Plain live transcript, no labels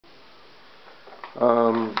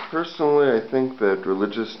Personally, I think that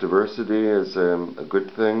religious diversity is a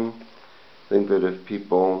good thing. I think that if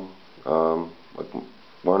people want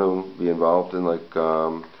to be involved in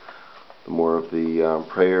more of the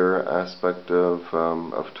prayer aspect of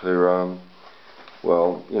Torah,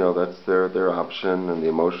 well, that's their option, and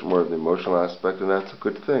more of the emotional aspect, and that's a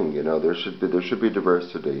good thing. There should be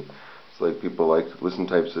diversity. It's like people like to listen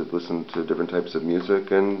to different types of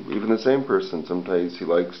music, and even the same person, sometimes he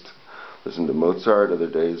likes to listen to Mozart, other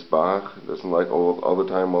days Bach. He doesn't like all the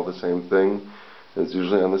time all the same thing. And it's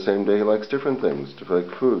usually on the same day he likes different things,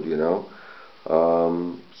 like food,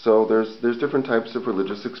 So there's different types of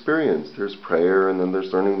religious experience. There's prayer, and then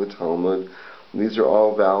there's learning the Talmud. And these are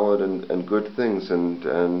all valid and good things, and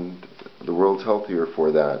the world's healthier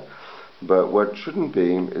for that. But what shouldn't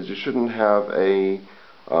be is you shouldn't have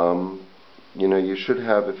you should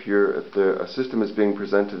have, if a system is being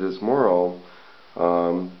presented as moral,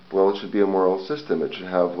 well, it should be a moral system. It should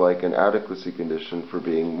have like an adequacy condition for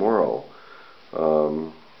being moral.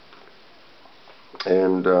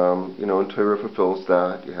 And Torah fulfills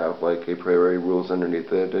that. You have like a priori rules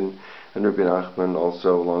underneath it, and Rabbi Nachman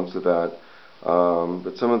also alongs with that.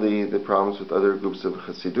 But some of the problems with other groups of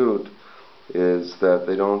Chassidut is that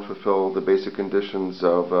they don't fulfill the basic conditions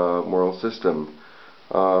of a moral system.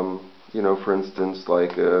 For instance,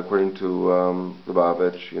 like according to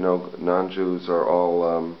Lubavitch, non-Jews are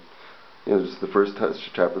all, this is the first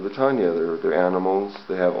chapter of the Tanya. They're animals.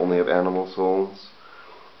 They only have animal souls,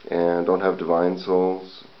 and don't have divine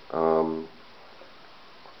souls. So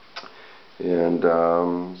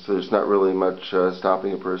there's not really much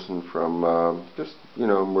stopping a person from just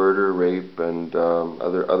murder, rape, and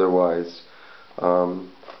otherwise.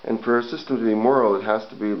 And for a system to be moral, it has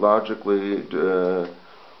to be logically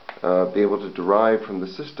be able to derive from the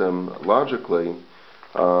system logically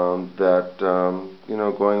that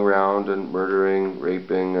going around and murdering,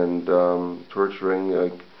 raping, and torturing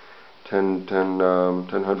like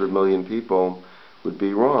 100 million people would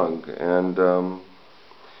be wrong, and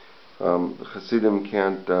Hasidim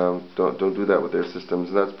don't do that with their systems,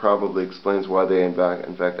 and that probably explains why they in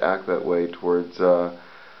fact act that way towards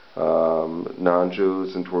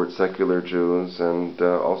non-Jews and towards secular Jews, and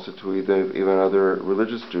also to even other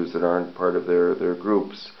religious Jews that aren't part of their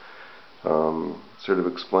groups. Sort of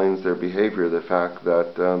explains their behavior, the fact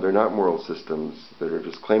that they're not moral systems, that are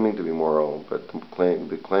just claiming to be moral, but the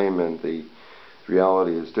claim and the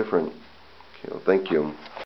reality is different. Thank you.